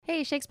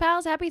Hey, Shakes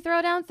Pals, happy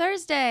Throwdown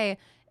Thursday.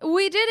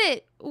 We did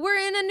it. We're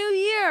in a new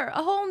year,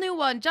 a whole new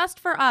one just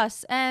for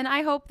us. And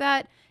I hope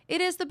that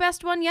it is the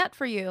best one yet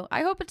for you.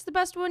 I hope it's the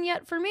best one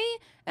yet for me.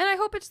 And I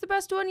hope it's the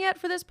best one yet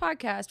for this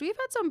podcast. We've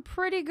had some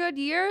pretty good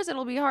years.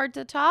 It'll be hard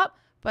to top,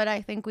 but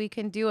I think we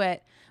can do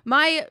it.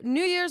 My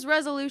New Year's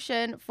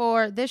resolution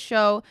for this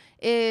show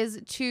is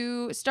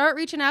to start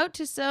reaching out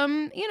to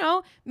some,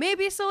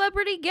 maybe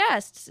celebrity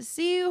guests,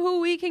 see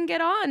who we can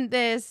get on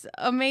this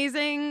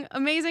amazing,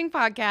 amazing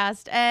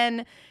podcast.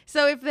 And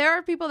so if there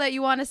are people that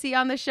you want to see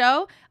on the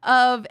show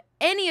of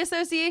any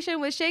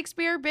association with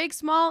Shakespeare, big,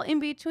 small,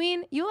 in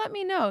between, you let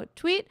me know.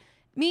 Tweet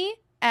me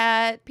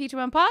at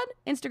P2MPod,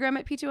 Instagram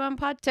at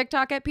P2MPod,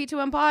 TikTok at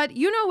P2MPod.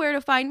 You know where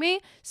to find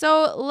me.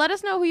 So let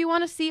us know who you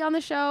want to see on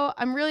the show.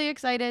 I'm really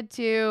excited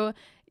to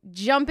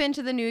jump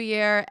into the new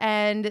year.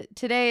 And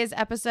today's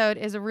episode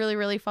is a really,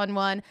 really fun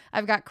one.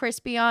 I've got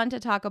Crispy on to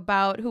talk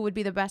about who would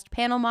be the best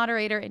panel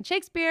moderator in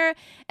Shakespeare.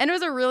 And it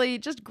was a really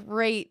just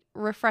great,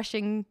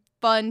 refreshing,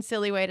 fun,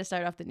 silly way to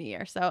start off the new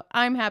year. So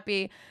I'm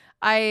happy.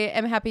 I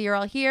am happy you're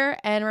all here.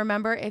 And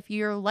remember, if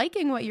you're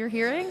liking what you're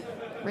hearing,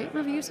 rate,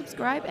 review,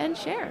 subscribe, and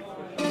share.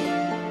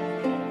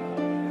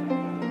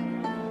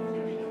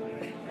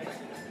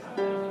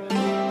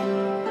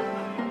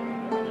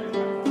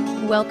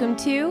 Welcome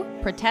to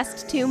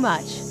Protest Too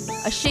Much,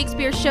 a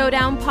Shakespeare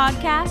Showdown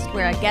podcast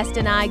where a guest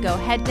and I go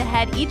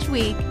head-to-head each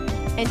week,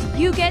 and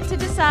you get to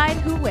decide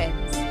who wins.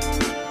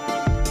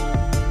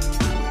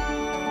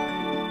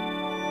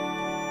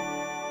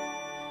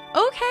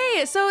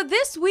 Okay, so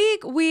this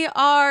week we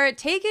are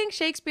taking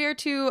Shakespeare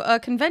to a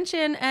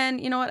convention, and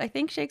you know what? I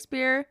think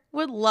Shakespeare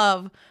would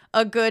love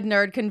a good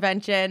nerd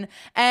convention.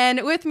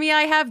 And with me,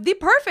 I have the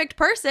perfect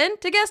person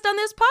to guest on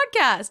this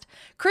podcast.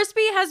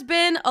 Crispy has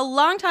been a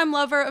longtime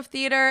lover of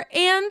theater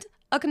and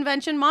a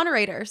convention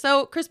moderator.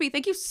 So, Crispy,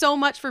 thank you so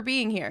much for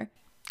being here.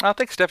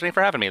 Thanks, Stephanie,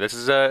 for having me. This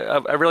is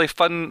a really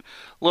fun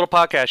little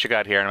podcast you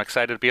got here, and I'm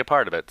excited to be a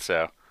part of it.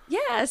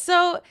 Yeah,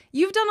 so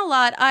you've done a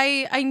lot.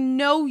 I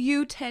know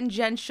you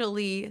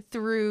tangentially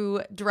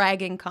through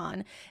Dragon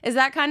Con. Is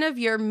that kind of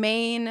your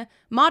main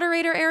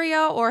moderator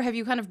area, or have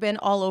you kind of been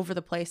all over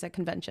the place at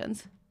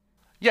conventions?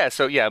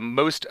 Yeah,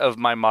 most of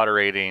my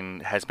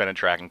moderating has been at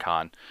Dragon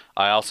Con.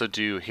 I also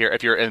do here,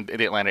 if you're in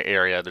the Atlanta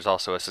area, there's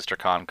also a sister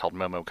con called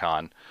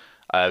MomoCon.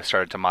 I've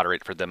started to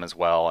moderate for them as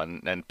well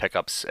and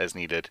pickups as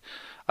needed.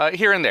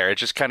 Here and there, it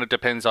just kind of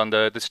depends on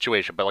the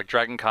situation. But like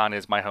Dragon Con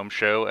is my home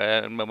show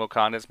and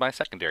MomoCon is my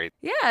secondary.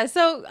 Yeah,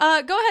 so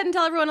go ahead and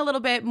tell everyone a little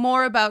bit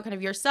more about kind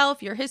of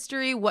yourself, your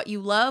history, what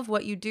you love,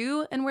 what you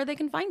do, and where they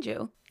can find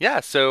you. Yeah,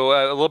 so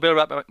a little bit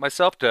about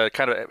myself to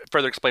kind of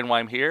further explain why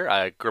I'm here.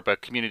 I grew up a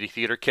community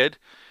theater kid,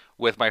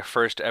 with my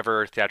first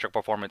ever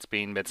theatrical performance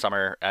being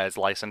Midsummer as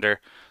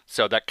Lysander.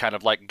 So that kind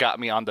of like got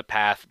me on the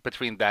path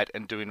between that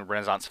and doing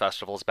Renaissance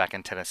festivals back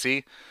in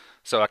Tennessee.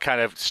 So I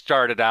kind of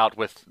started out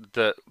with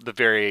the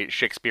very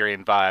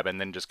Shakespearean vibe and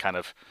then just kind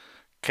of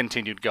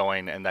continued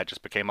going, and that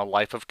just became a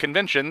life of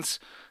conventions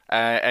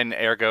and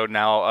ergo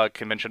now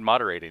convention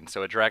moderating.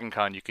 So at Dragon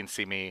Con, you can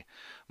see me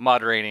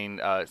moderating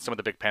some of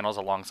the big panels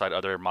alongside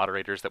other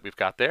moderators that we've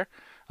got there.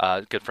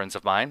 Good friends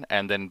of mine.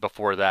 And then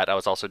before that, I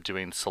was also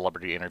doing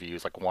celebrity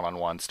interviews, like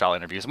one-on-one style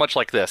interviews, much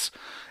like this,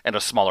 in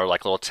a smaller,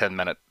 like little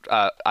 10-minute,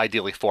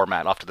 ideally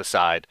format off to the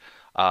side.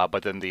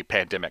 But then the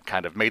pandemic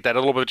kind of made that a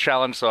little bit of a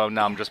challenge, so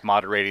now I'm just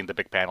moderating the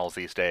big panels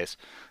these days.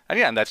 And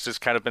yeah, and that's just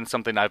kind of been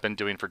something I've been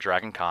doing for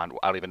Dragon Con.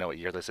 I don't even know what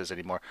year this is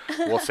anymore.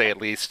 We'll say at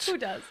least. Who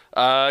does?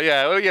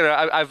 Yeah,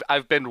 well,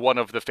 I've been one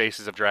of the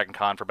faces of Dragon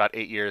Con for about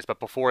 8 years, but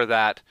before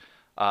that,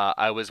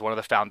 I was one of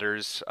the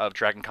founders of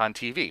Dragon Con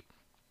TV.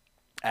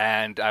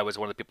 And I was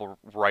one of the people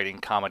writing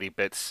comedy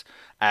bits,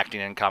 acting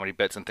in comedy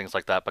bits and things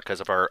like that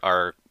because of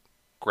our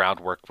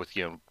groundwork with,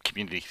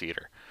 community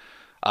theater.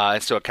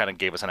 And so it kind of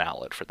gave us an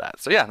outlet for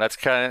that. So yeah, that's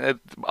it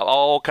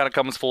all kind of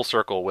comes full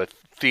circle with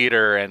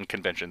theater and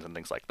conventions and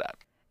things like that.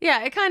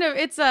 Yeah,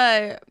 it's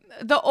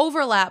the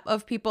overlap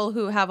of people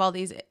who have all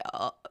these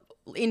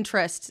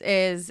interests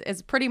is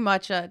pretty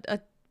much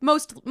a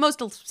most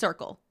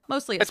circle.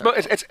 Mostly a circle.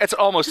 It's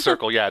almost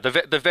circle, yeah.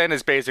 The Venn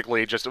is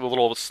basically just a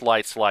little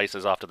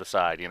slices off to the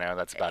side,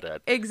 that's about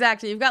it.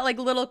 Exactly. You've got like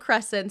little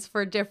crescents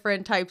for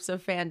different types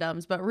of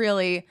fandoms, but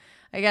really,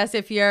 I guess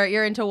if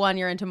you're into one,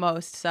 you're into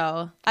most.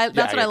 So that's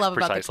what I love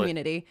about the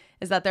community,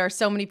 is that there are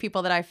so many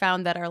people that I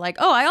found that are like,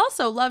 oh, I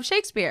also love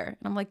Shakespeare.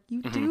 And I'm like,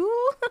 you do?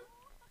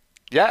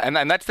 Yeah,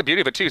 and that's the beauty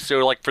of it too.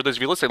 So like for those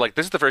of you listening, like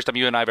this is the first time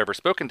you and I have ever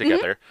spoken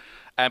together,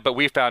 but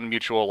we found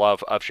mutual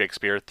love of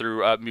Shakespeare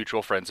through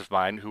mutual friends of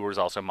mine who was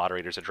also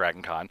moderators at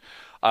Dragon Con,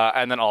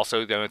 and then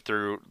also going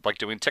through like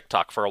doing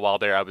TikTok for a while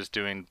there. I was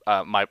doing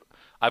I'm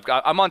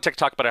on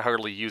TikTok, but I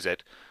hardly use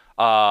it.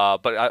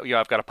 But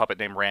I've got a puppet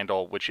named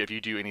Randall, which if you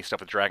do any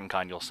stuff with Dragon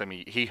Con, you'll see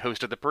me. He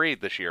hosted the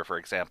parade this year, for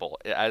example,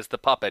 as the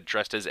puppet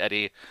dressed as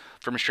Eddie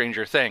from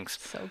Stranger Things.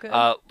 So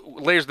good.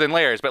 Layers than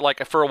layers. But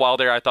like for a while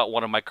there, I thought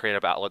one of my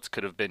creative outlets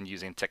could have been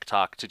using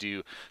TikTok to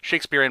do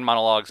Shakespearean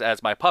monologues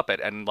as my puppet.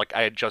 And like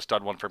I had just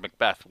done one for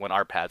Macbeth when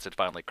our paths had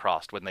finally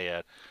crossed, when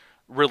they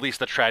release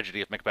the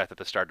tragedy of Macbeth at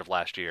the start of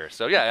last year.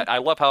 So yeah, I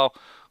love how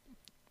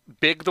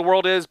big the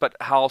world is, but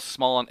how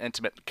small and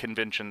intimate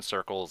convention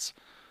circles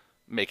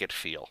make it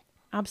feel.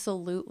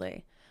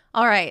 Absolutely.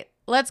 All right,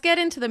 let's get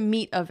into the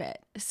meat of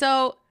it.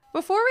 So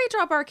before we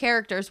drop our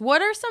characters,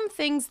 what are some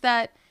things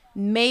that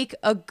make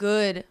a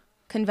good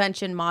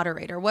convention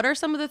moderator? What are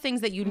some of the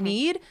things that you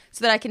need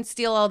so that I can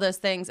steal all those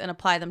things and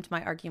apply them to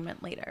my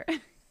argument later?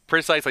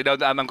 Precisely. No,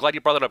 I'm glad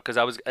you brought that up because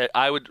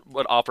I would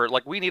offer,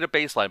 like, we need a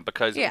baseline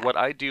because what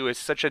I do is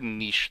such a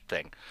niche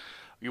thing.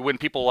 When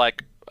people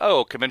like,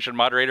 oh, convention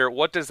moderator,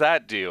 what does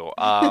that do?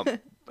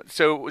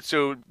 So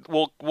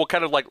we'll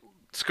kind of like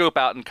scope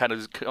out and kind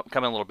of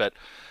come in a little bit.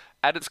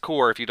 At its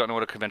core, if you don't know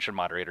what a convention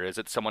moderator is,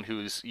 it's someone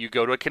you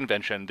go to a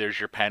convention, there's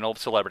your panel of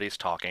celebrities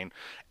talking,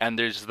 and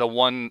there's the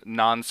one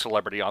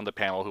non-celebrity on the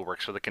panel who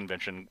works for the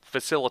convention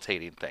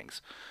facilitating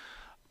things.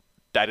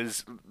 That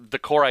is the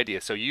core idea.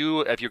 So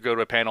if you go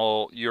to a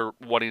panel, you're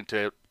wanting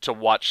to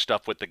watch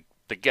stuff with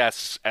the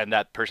guests, and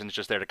that person's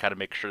just there to kind of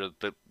make sure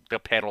that the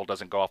panel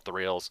doesn't go off the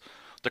rails,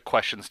 the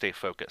questions stay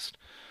focused.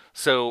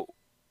 So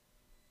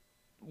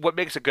what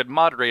makes a good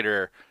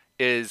moderator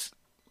is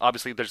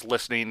obviously there's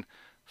listening,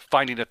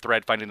 finding a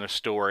thread, finding a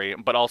story,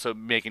 but also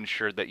making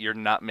sure that you're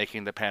not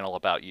making the panel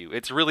about you.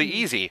 It's really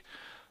easy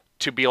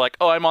to be like,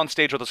 oh, I'm on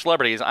stage with the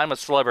celebrities. I'm a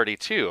celebrity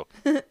too.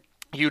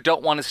 You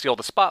don't want to steal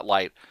the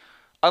spotlight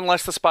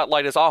unless the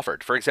spotlight is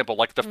offered. For example,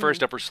 like the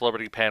first ever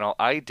celebrity panel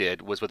I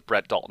did was with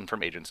Brett Dalton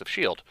from Agents of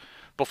S.H.I.E.L.D.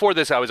 Before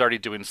this, I was already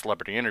doing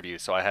celebrity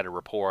interviews, so I had a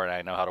rapport and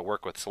I know how to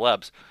work with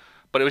celebs.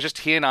 But it was just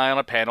he and I on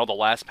a panel, the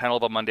last panel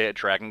of a Monday at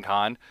Dragon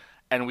Con,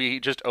 and we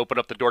just opened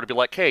up the door to be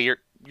like, hey, you're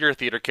a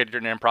theater kid, you're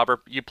an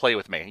improver, you play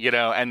with me,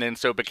 and then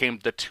so it became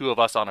the two of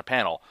us on a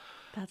panel.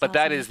 But awesome.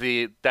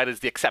 that is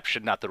the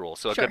exception, not the rule.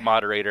 So a good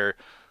moderator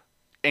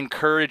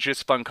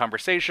encourages fun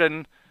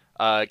conversation,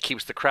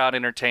 keeps the crowd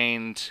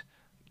entertained,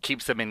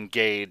 keeps them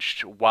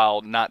engaged while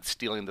not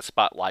stealing the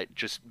spotlight,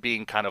 just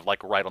being kind of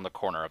like right on the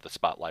corner of the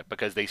spotlight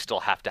because they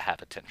still have to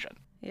have attention.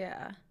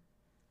 Yeah.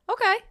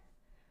 Okay.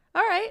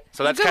 All right.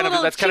 So that's kind of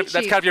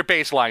your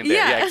baseline there.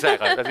 Yeah,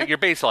 exactly. That's your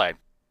baseline.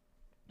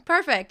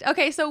 Perfect.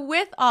 Okay, so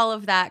with all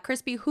of that,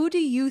 Crispy, who do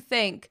you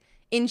think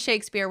in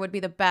Shakespeare would be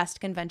the best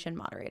convention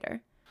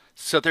moderator?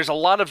 So there's a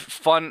lot of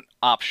fun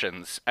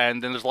options,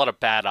 and then there's a lot of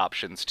bad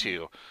options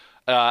too.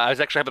 I was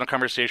actually having a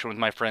conversation with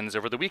my friends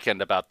over the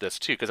weekend about this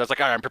too, because I was like,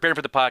 all right, I'm preparing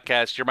for the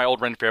podcast. You're my old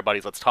Ren Fair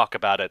buddies. Let's talk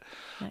about it.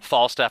 Nice.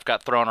 Falstaff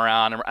got thrown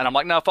around, and I'm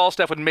like, no,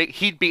 Falstaff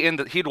he'd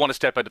want to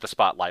step into the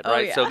spotlight,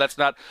 right? Yeah. So that's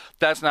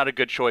not a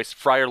good choice.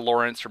 Friar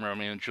Lawrence from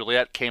Romeo and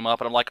Juliet came up,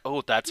 and I'm like,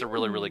 oh, that's a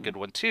really, really good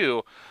one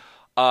too.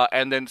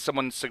 And then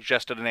someone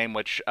suggested a name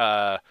which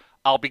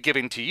I'll be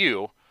giving to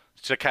you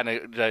to kind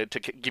of to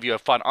give you a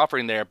fun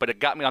offering there, but it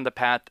got me on the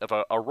path of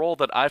a role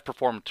that I've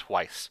performed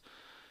twice.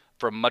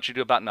 From Much Ado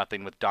About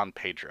Nothing with Don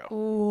Pedro.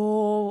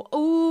 Ooh,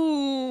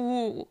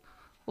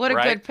 what a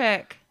good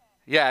pick.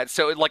 Yeah,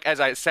 so like as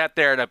I sat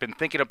there and I've been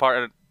thinking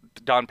about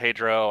Don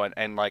Pedro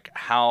and like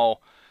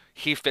how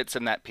he fits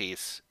in that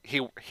piece,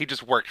 he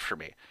just worked for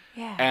me.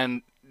 Yeah.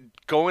 And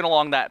going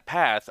along that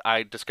path,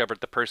 I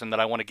discovered the person that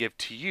I want to give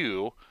to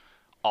you,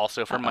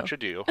 also from Much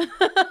Ado,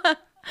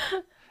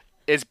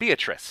 is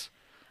Beatrice.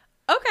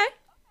 Okay.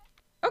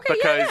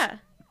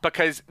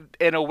 Because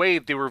in a way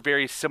they were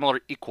very similar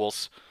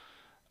equals.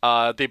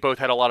 They both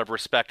had a lot of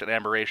respect and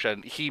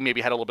admiration. He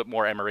maybe had a little bit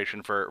more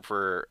admiration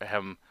for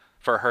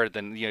her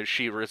than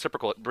she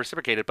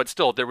reciprocated. But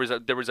still, there was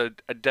a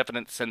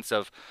definite sense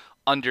of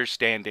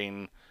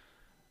understanding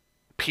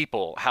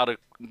people, how to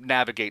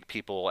navigate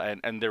people,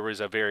 and there was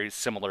a very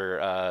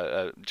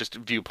similar just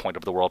viewpoint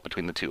of the world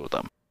between the two of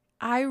them.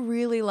 I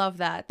really love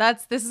that.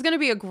 This is going to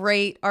be a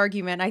great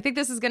argument. I think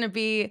this is going to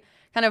be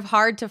kind of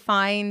hard to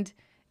find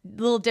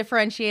little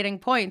differentiating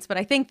points, but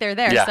I think they're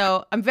there. Yeah.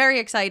 So I'm very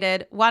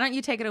excited. Why don't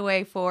you take it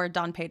away for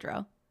Don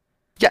Pedro?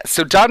 Yeah,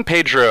 so Don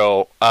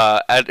Pedro,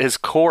 at his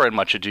core in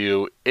Much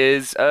Ado,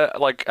 is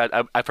like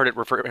I've heard it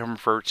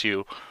referred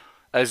to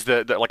as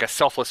the like a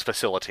selfless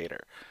facilitator.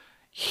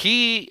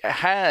 He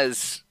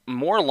has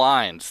more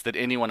lines than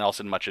anyone else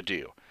in Much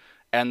Ado,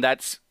 and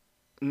that's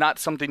not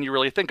something you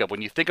really think of.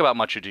 When you think about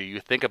Much Ado, you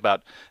think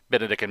about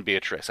Benedict and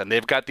Beatrice, and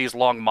they've got these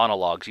long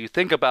monologues. You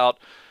think about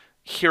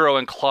Hero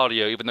and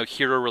Claudio, even though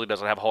Hero really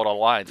doesn't have a whole lot of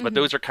lines, but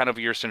those are kind of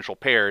your central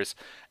pairs.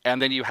 And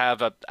then you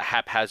have a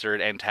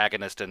haphazard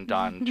antagonist in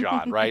Don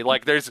John, right?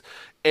 Like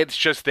it's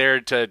just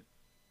there to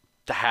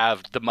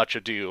have the Much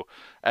Ado,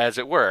 as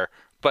it were.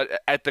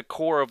 But at the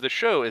core of the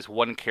show is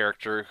one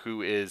character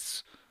who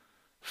is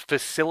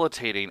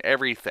facilitating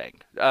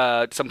everything,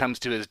 sometimes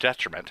to his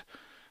detriment,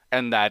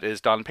 and that is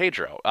Don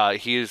Pedro.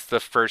 He is the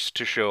first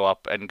to show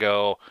up and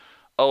go,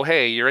 oh,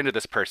 hey, you're into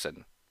this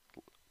person.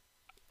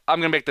 I'm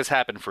going to make this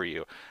happen for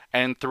you.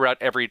 And throughout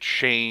every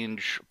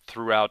change,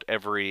 throughout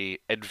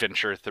every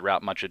adventure,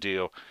 throughout Much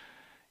Ado,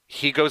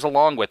 he goes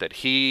along with it.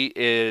 He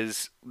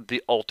is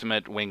the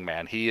ultimate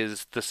wingman. He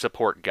is the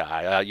support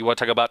guy. You want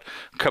to talk about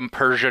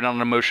compersion on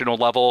an emotional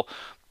level?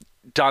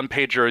 Don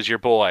Pedro is your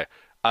boy.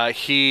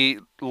 He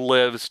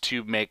lives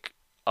to make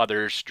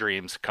others'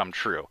 dreams come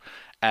true.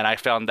 And I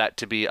found that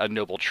to be a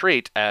noble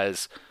trait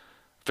as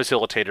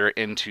facilitator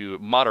into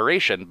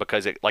moderation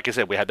because, like I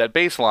said, we had that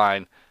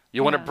baseline.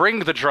 You want to bring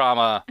the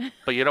drama,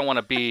 but you don't want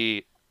to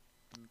be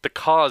the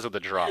cause of the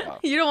drama.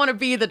 You don't want to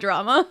be the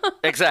drama.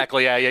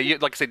 Exactly. Yeah.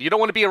 Like I said, you don't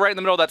want to be right in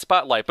the middle of that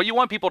spotlight, but you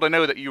want people to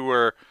know that you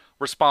were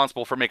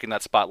responsible for making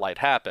that spotlight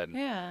happen.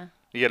 Yeah.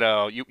 You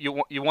know,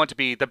 you want to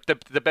be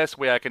the best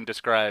way I can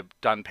describe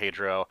Don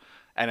Pedro,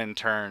 and in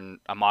turn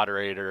a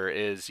moderator,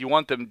 is you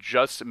want them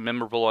just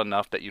memorable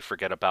enough that you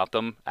forget about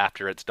them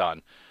after it's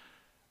done,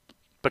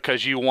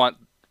 because you want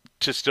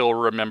to still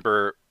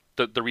remember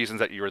the reasons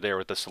that you were there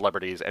with the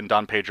celebrities, and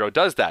Don Pedro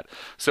does that.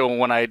 So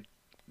when I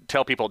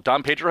tell people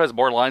Don Pedro has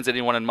more lines than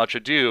anyone in Much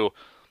Ado,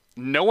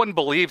 no one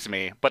believes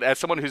me, but as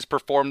someone who's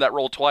performed that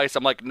role twice,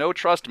 I'm like, no,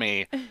 trust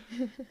me.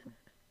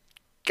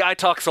 Guy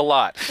talks a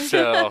lot.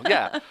 So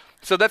yeah.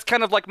 So that's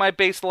kind of like my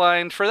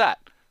baseline for that,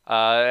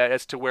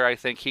 as to where I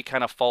think he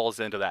kind of falls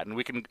into that. And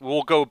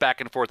we'll go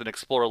back and forth and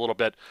explore a little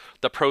bit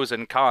the pros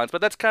and cons, but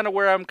that's kind of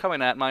where I'm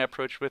coming at my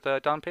approach with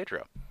Don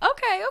Pedro.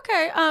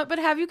 Okay. But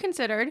have you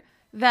considered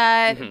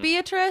that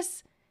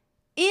Beatrice,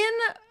 in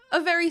a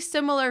very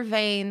similar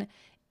vein,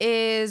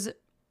 is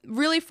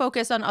really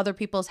focused on other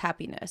people's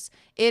happiness?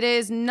 It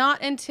is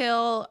not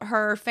until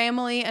her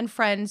family and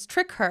friends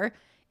trick her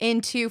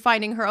into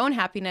finding her own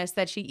happiness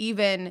that she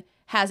even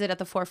has it at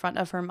the forefront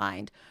of her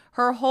mind.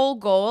 Her whole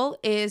goal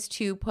is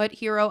to put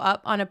Hiro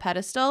up on a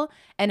pedestal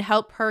and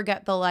help her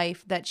get the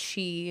life that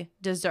she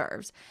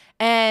deserves.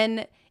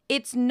 And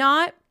it's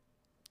not,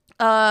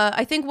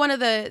 I think one of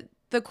the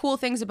cool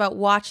things about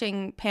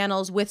watching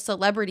panels with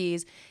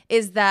celebrities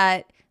is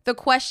that the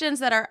questions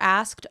that are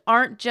asked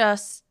aren't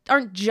just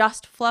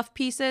fluff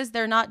pieces.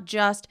 They're not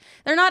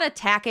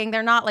attacking.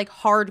 They're not like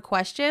hard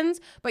questions,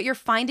 but you're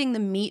finding the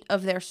meat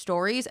of their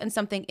stories and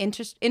something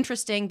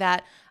interesting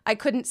that I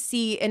couldn't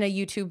see in a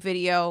YouTube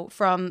video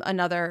from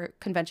another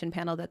convention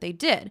panel that they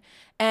did.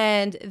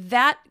 And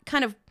that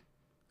kind of,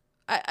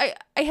 I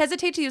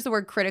hesitate to use the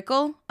word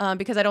critical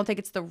because I don't think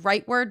it's the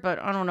right word, but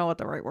I don't know what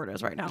the right word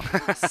is right now.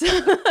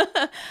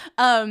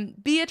 So,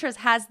 Beatrice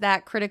has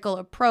that critical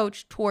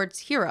approach towards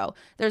Hiro.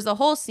 There's a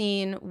whole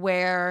scene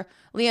where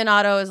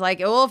Leonardo is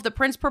like, well, if the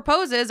prince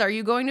proposes, are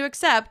you going to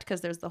accept?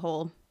 Because there's the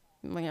whole,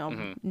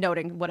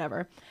 noting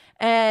whatever.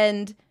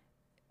 And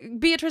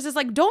Beatrice is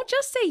like, don't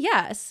just say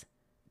yes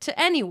to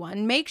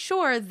anyone. Make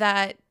sure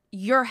that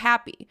you're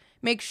happy.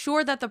 Make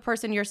sure that the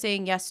person you're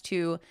saying yes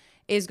to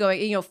is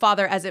going,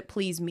 father as it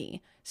please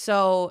me.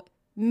 So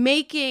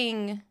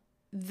making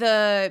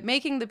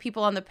the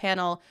people on the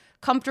panel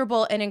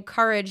comfortable and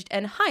encouraged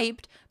and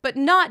hyped, but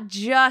not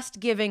just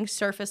giving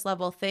surface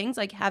level things,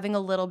 like having a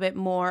little bit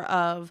more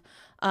of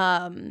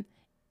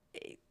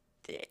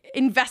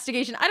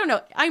investigation. I don't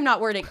know. I'm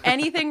not wording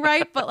anything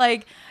right, but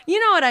like, you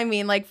know what I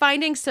mean? Like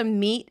finding some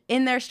meat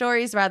in their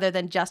stories rather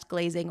than just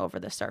glazing over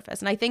the surface.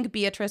 And I think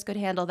Beatrice could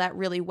handle that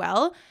really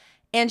well.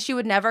 And she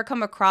would never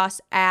come across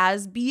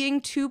as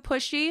being too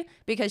pushy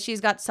because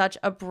she's got such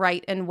a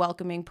bright and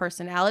welcoming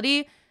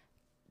personality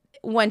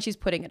when she's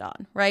putting it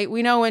on, right?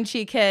 We know when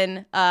she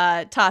can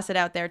toss it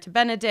out there to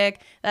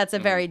Benedict, that's a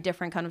very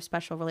different kind of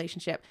special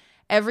relationship.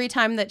 Every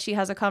time that she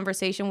has a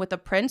conversation with a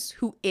prince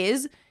who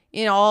is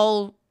in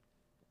all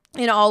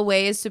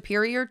ways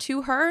superior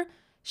to her,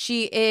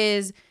 she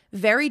is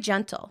very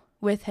gentle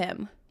with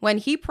him. When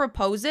he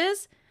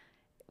proposes,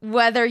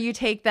 whether you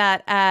take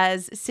that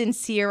as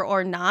sincere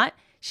or not,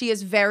 she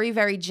is very,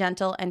 very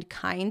gentle and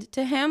kind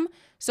to him.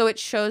 So it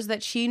shows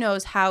that she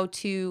knows how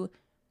to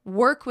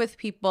work with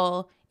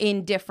people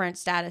in different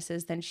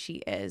statuses than she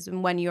is.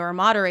 And when you're a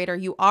moderator,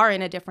 you are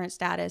in a different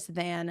status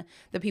than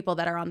the people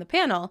that are on the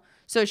panel.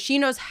 So she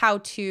knows how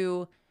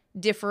to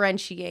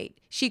differentiate.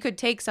 She could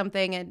take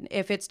something and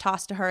if it's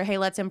tossed to her, hey,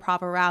 let's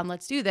improv around,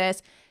 let's do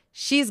this.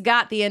 She's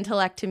got the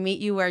intellect to meet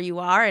you where you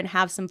are and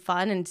have some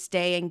fun and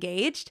stay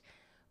engaged.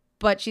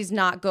 But she's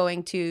not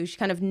going to, she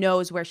kind of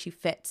knows where she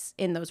fits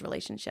in those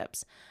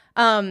relationships.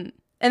 And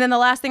then the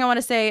last thing I want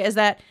to say is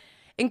that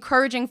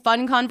encouraging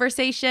fun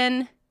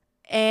conversation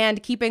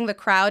and keeping the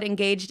crowd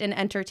engaged and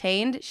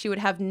entertained, she would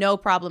have no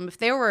problem. If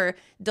there were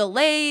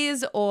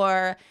delays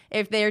or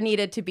if there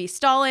needed to be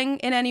stalling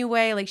in any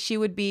way, like she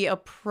would be a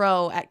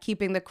pro at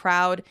keeping the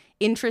crowd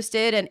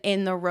interested and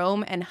in the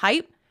room and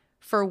hype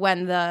for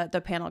when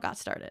the panel got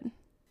started.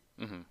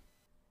 Mm-hmm.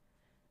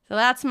 So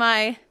that's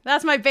my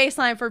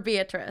baseline for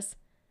Beatrice.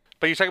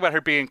 But you talk about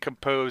her being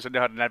composed and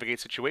know how to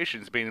navigate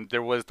situations. I mean,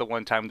 there was the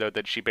one time, though,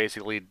 that she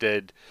basically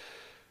did,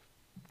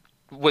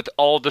 with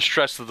all the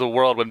stress of the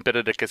world, when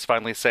Benedict is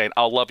finally saying,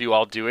 I'll love you,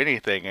 I'll do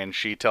anything, and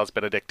she tells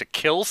Benedict to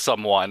kill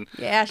someone.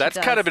 Yeah, that's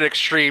kind of an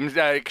extreme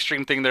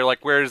thing. They're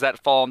like, where does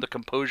that fall in the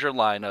composure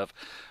line of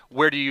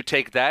where do you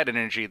take that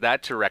energy,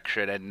 that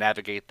direction, and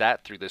navigate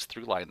that through this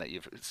through line that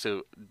you've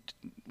so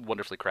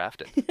wonderfully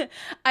crafted?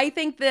 I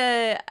think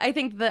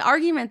the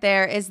argument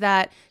there is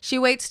that she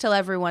waits till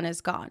everyone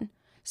is gone.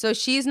 So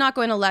she's not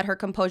going to let her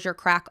composure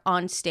crack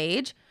on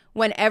stage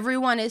when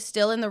everyone is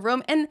still in the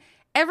room. And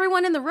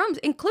everyone in the room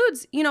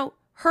includes,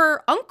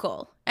 her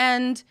uncle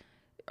and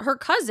her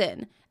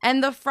cousin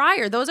and the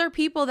friar. Those are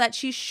people that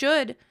she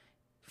should,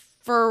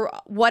 for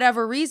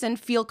whatever reason,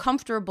 feel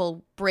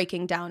comfortable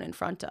breaking down in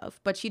front of.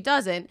 But she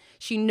doesn't.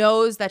 She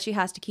knows that she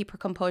has to keep her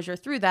composure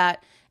through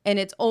that. And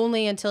it's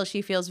only until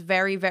she feels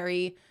very,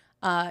 very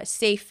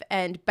safe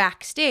and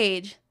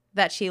backstage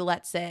that she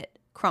lets it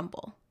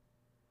crumble.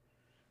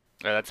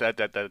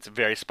 That's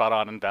very spot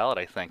on and valid,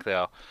 I think,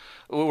 though.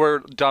 Where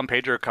Dom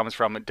Pedro comes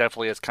from, it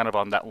definitely is kind of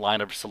on that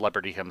line of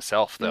celebrity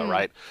himself, though,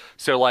 right?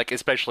 So, like,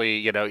 especially,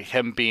 you know,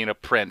 him being a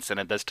prince, and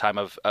at this time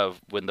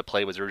of when the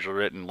play was originally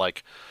written,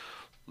 like,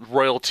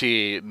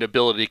 royalty,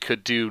 nobility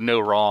could do no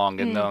wrong.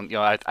 And, you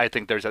know, I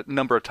think there's a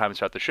number of times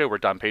throughout the show where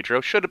Dom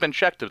Pedro should have been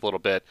checked a little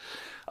bit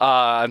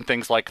and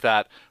things like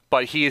that.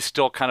 But he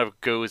still kind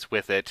of goes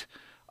with it.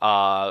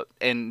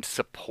 In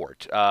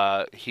support.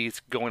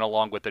 He's going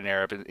along with the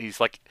narrative. He's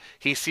like,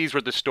 he sees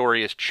where the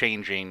story is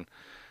changing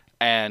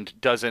and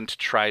doesn't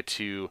try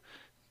to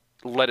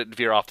let it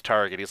veer off the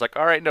target. He's like,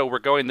 all right, no, we're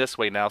going this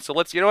way now. So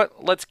let's, you know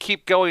what? Let's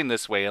keep going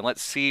this way and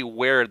let's see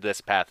where this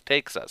path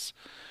takes us.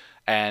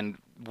 And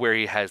where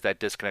he has that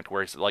disconnect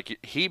where he's like,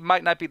 he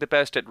might not be the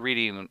best at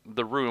reading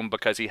the room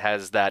because he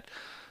has that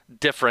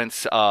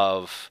difference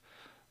of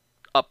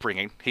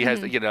upbringing. He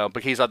has, you know,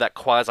 but he's on that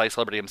quasi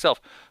celebrity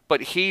himself.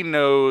 But he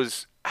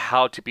knows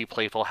how to be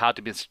playful, how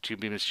to be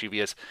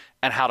mischievous,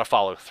 and how to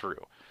follow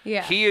through.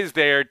 Yeah. He is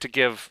there to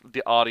give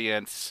the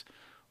audience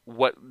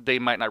what they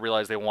might not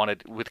realize they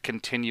wanted with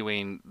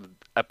continuing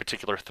a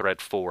particular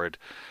thread forward.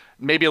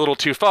 Maybe a little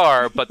too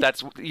far, but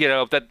that's, you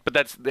know, but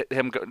that's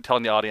him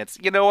telling the audience,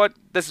 you know what,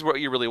 this is what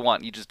you really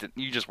want. You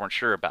just weren't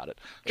sure about it.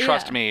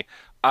 Trust me,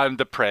 I'm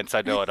the prince.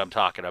 I know what I'm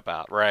talking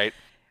about, right?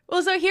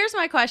 Well, so here's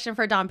my question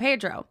for Dom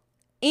Pedro.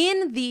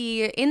 In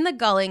the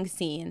gulling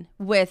scene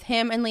with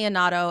him and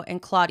Leonato and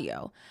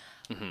Claudio,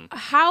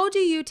 how do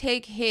you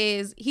take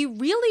he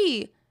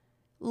really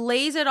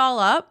lays it all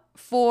up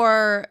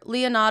for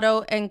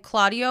Leonato and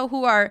Claudio,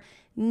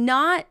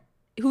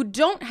 who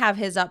don't have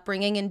his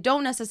upbringing and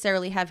don't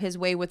necessarily have his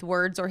way with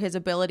words or his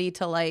ability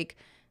to like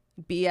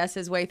BS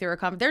his way through a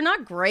conversation. They're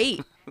not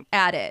great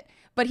at it,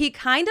 but he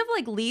kind of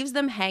like leaves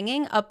them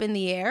hanging up in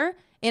the air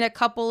in a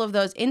couple of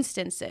those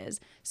instances.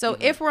 So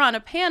if we're on a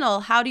panel,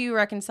 how do you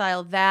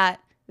reconcile that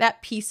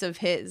piece of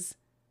his?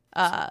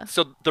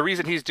 So the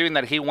reason he's doing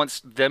that, he wants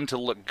them to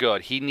look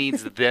good. He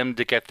needs them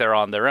to get there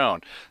on their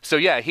own. So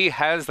yeah, he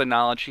has the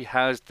knowledge, he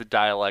has the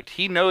dialect,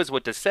 he knows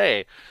what to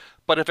say.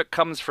 But if it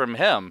comes from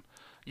him,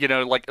 you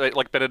know, like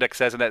Benedict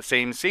says in that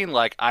same scene,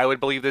 like, I would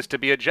believe this to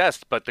be a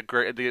jest, but the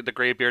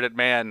gray bearded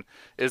man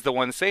is the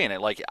one saying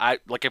it. Like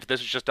if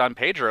this is just Dom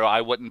Pedro,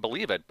 I wouldn't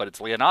believe it, but it's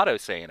Leonato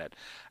saying it.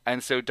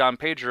 And so Dom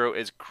Pedro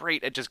is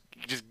great at just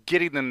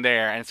getting them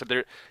there. And so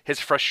his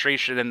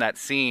frustration in that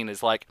scene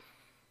is like,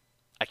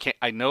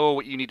 I know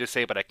what you need to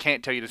say, but I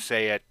can't tell you to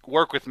say it.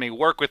 Work with me,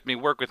 work with me,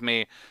 work with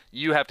me.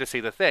 You have to say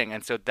the thing.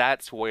 And so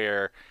that's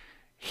where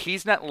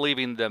he's not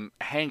leaving them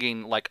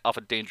hanging like off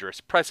a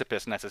dangerous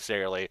precipice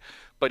necessarily,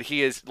 but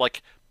he is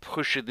like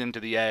pushing them to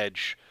the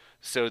edge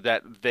so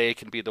that they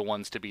can be the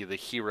ones to be the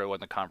hero in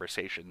the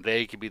conversation.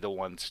 They can be the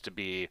ones to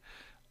be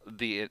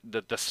the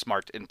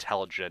smart,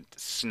 intelligent,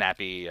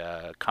 snappy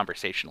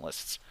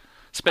conversationalists,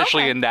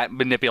 especially in that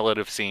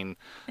manipulative scene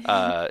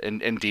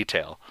in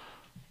detail.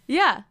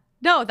 Yeah.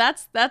 No,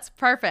 that's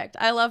perfect.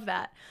 I love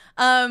that.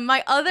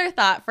 My other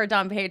thought for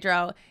Dom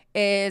Pedro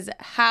is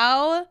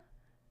how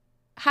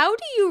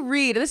do you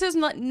read? This is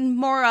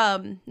more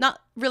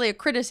not really a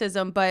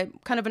criticism,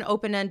 but kind of an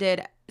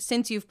open-ended,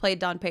 since you've played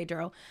Dom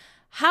Pedro.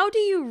 How do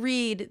you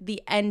read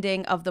the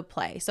ending of the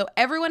play? So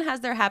everyone has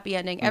their happy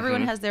ending.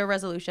 Everyone has their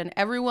resolution.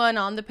 Everyone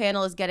on the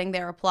panel is getting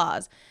their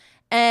applause.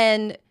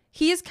 And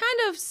he's kind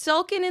of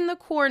sulking in the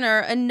corner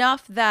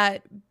enough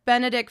that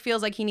Benedict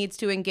feels like he needs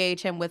to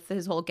engage him with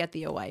his whole get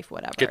thee a wife,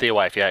 whatever. Get thee a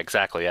wife, yeah,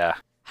 exactly, yeah.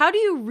 How do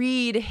you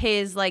read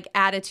his like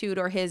attitude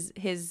or his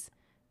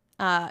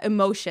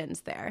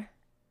emotions there?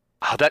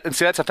 Oh, that's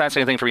a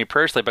fascinating thing for me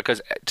personally,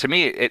 because to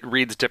me it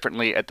reads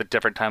differently at the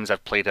different times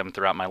I've played him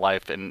throughout my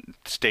life and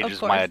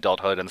stages of my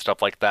adulthood and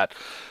stuff like that.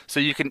 So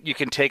you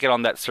can take it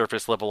on that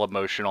surface level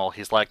emotional.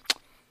 He's like,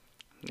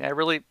 yeah,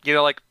 really, you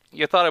know, like,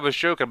 you thought I was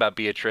joking about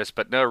Beatrice,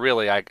 but no,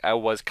 really, I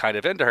was kind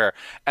of into her.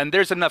 And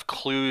there's enough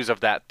clues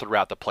of that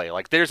throughout the play.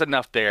 Like, there's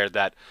enough there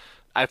that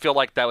I feel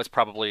like that was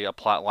probably a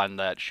plot line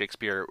that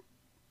Shakespeare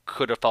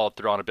could have followed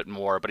through on a bit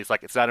more. But he's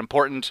like, it's not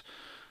important.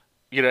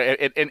 You know,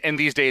 in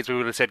these days, we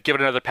would have said, give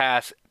it another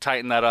pass,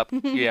 tighten that up,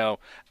 you know,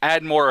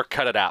 add more or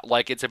cut it out.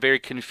 Like, it's a very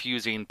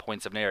confusing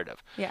points of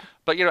narrative. Yeah.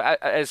 But, you know,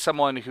 as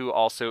someone who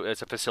also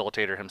is a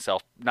facilitator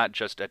himself, not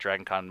just at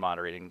DragonCon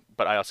moderating,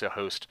 but I also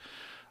host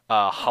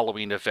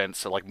Halloween events,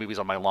 so like movies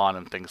on my lawn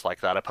and things like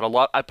that. I put a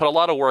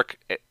lot of work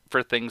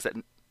for things that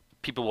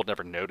people will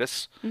never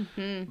notice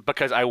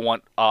because I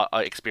want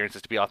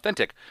experiences to be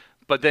authentic.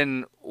 But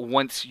then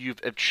once you've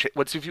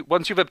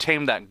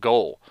obtained that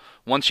goal,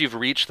 once you've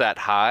reached that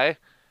high,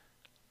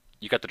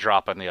 you got the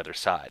drop on the other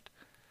side.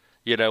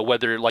 You know,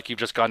 whether like you've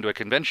just gone to a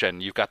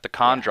convention, you've got the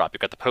con drop,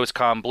 you've got the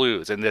post-con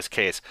blues. In this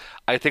case,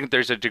 I think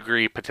there's a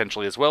degree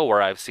potentially as well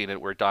where I've seen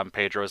it where Dom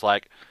Pedro is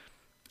like,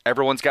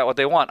 everyone's got what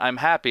they want. I'm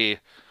happy.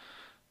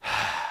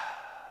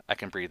 I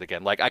can breathe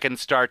again. Like I can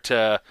start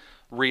to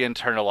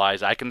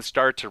re-internalize. I can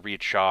start to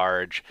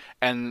recharge.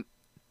 And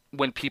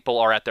when people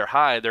are at their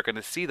high, they're going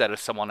to see that as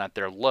someone at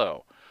their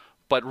low.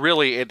 But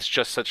really, it's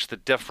just such the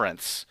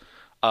difference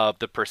of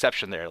the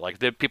perception there. Like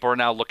the people are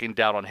now looking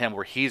down on him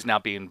where he's now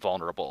being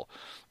vulnerable,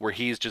 where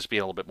he's just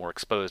being a little bit more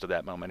exposed at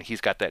that moment.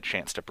 He's got that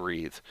chance to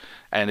breathe.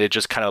 And it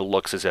just kind of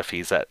looks as if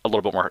he's at a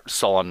little bit more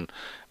sullen.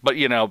 But,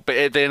 but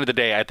at the end of the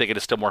day, I think it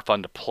is still more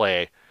fun to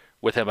play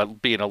with him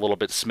being a little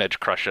bit smidge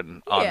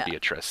crushing on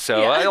Beatrice.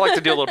 So I like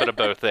to do a little bit of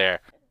both there.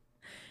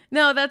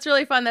 No, that's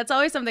really fun. That's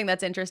always something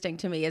that's interesting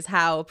to me is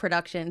how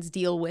productions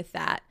deal with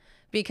that.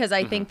 Because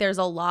I think there's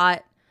a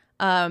lot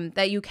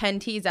that you can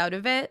tease out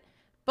of it,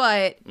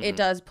 but it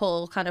does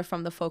pull kind of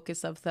from the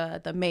focus of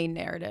the main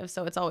narrative.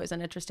 So it's always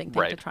an interesting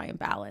thing to try and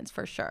balance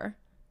for sure.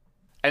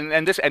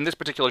 And this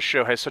particular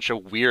show has such a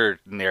weird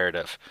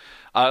narrative.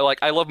 Like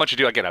I love Much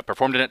Ado. Again, I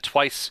performed in it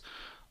twice.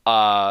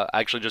 I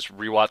actually just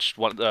rewatched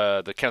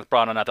the Kenneth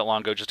Branagh not that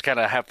long ago, just to kind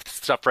of have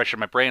stuff fresh in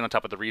my brain on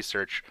top of the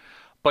research.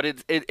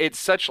 But it's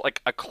such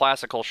like a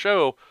classical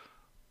show,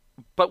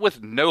 but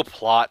with no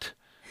plot.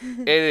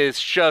 It is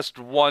just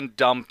one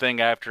dumb thing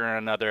after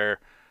another.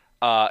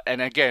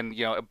 And again,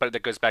 but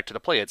that goes back to the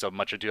play. It's a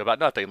Much Ado About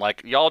Nothing.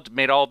 Like y'all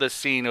made all this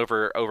scene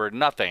over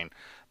nothing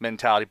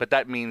mentality, but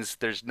that means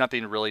there's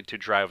nothing really to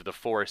drive the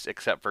force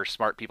except for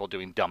smart people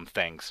doing dumb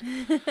things.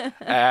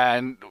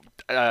 And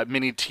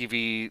many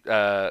TV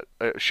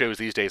shows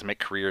these days make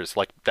careers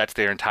like that's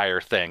their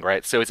entire thing,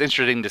 right? So it's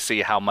interesting to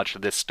see how much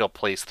of this still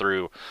plays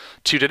through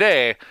to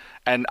today.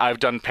 And I've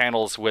done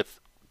panels with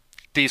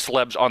these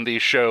celebs on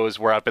these shows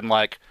where I've been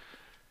like,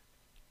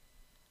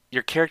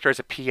 your character has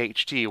a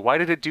PhD. Why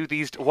did it do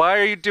these? Why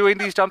are you doing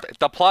these dumb things?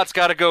 The plot's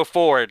got to go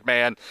forward,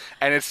 man.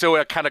 And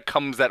it kind of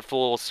comes that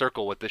full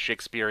circle with the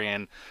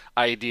Shakespearean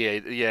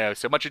idea.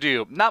 So Much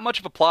Ado, not much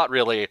of a plot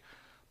really,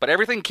 but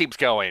everything keeps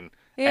going.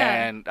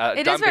 Yeah. And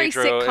it Don is very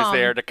Pedro sitcom, is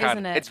there to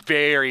isn't it? It's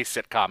very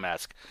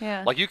sitcom-esque.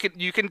 Yeah. Like you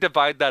can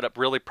divide that up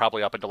really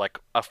probably up into like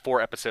a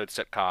 4-episode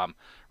sitcom,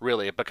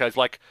 really, because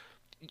like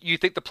you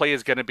think the play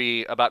is going to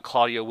be about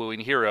Claudio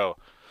wooing Hero.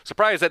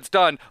 Surprise, that's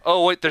done.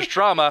 Oh, wait, there's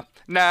drama.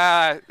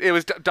 Nah, it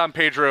was Don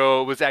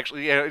Pedro was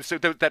actually, so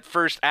that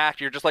first act,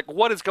 you're just like,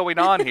 what is going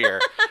on here?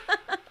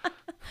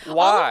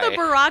 Why? All of the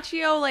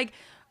Baraccio, like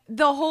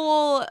the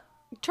whole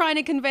trying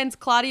to convince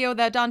Claudio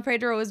that Don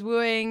Pedro was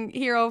wooing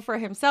Hero for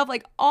himself,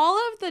 like all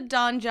of the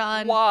Don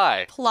John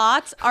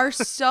plots are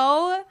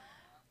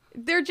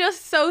they're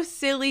just so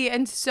silly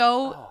and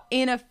so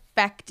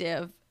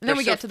ineffective. And then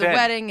we get to the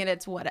wedding and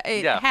it's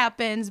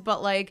happens,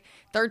 but like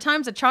third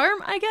time's a charm,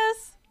 I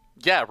guess.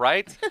 Yeah,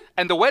 right?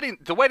 And the wedding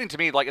to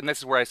me, like, and this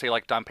is where I say,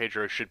 like, Don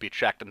Pedro should be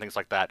checked and things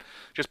like that.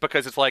 Just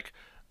because it's like,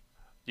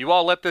 you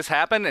all let this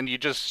happen and you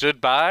just stood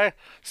by.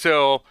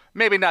 So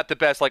maybe not the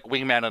best, like,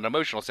 wingman in an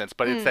emotional sense,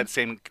 but it's that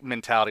same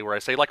mentality where I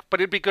say, like,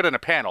 but it'd be good in a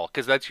panel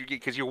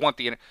because you want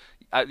the,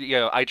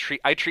 I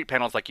treat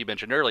panels like you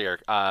mentioned earlier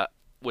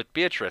with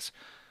Beatrice.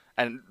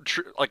 And,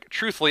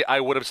 truthfully, I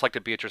would have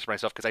selected Beatrice for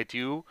myself because I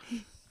do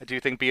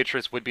think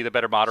Beatrice would be the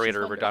better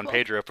moderator over Don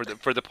Pedro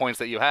for the points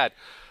that you had.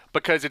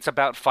 Because it's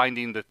about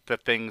finding the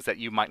things that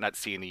you might not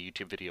see in the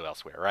YouTube video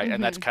elsewhere, right?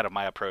 And that's kind of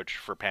my approach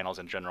for panels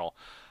in general.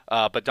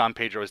 But Don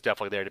Pedro is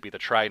definitely there to be the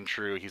tried and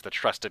true. He's the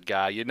trusted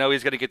guy. He's going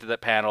to get to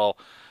that panel.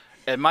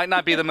 It might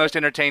not be the most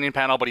entertaining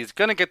panel, but he's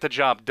going to get the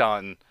job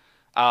done.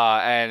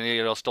 And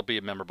it'll still be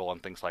memorable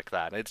and things like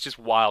that. It's just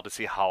wild to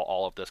see how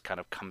all of this kind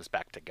of comes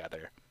back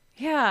together.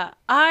 Yeah,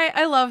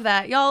 I love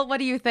that. Y'all, what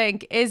do you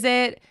think? Is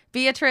it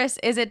Beatrice?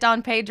 Is it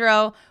Don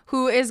Pedro?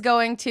 Who is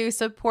going to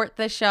support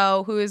the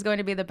show? Who is going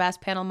to be the best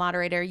panel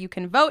moderator? You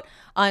can vote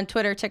on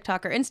Twitter,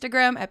 TikTok, or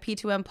Instagram at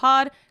P2M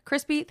Pod.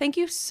 Crispy, thank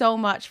you so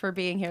much for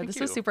being here. This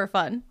was super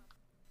fun.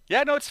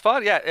 Yeah, no, it's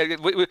fun. Yeah,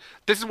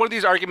 this is one of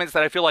these arguments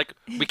that I feel like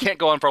we can't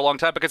go on for a long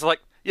time because,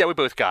 like, yeah, we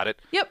both got it.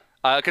 Yep.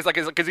 Because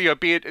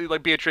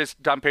Beatrice,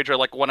 Don Pedro,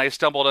 like when I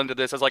stumbled into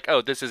this, I was like,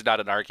 oh, this is not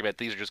an argument.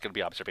 These are just going to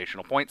be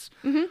observational points.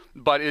 Mm-hmm.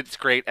 But it's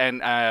great,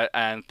 and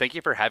thank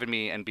you for having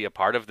me and be a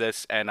part of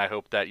this. And I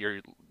hope that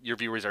your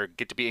viewers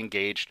get to be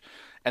engaged,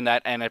 and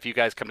if you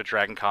guys come to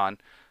Dragon Con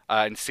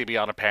and see me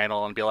on a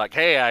panel and be like,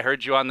 hey, I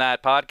heard you on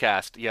that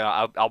podcast.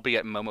 I'll be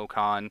at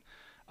MomoCon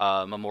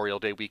Memorial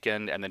Day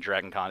weekend, and then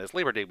Dragon Con is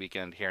Labor Day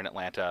weekend here in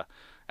Atlanta,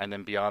 and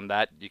then beyond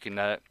that, you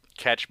can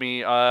catch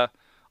me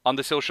on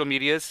the social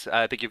medias.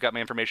 I think you've got my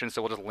information,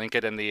 so we'll just link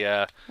it in the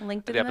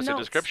episode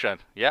description.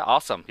 Yeah,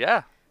 awesome.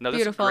 Yeah. No,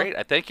 this is great.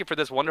 I thank you for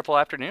this wonderful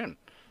afternoon.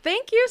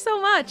 Thank you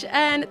so much.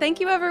 And thank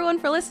you, everyone,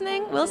 for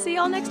listening. We'll see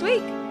y'all next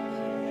week.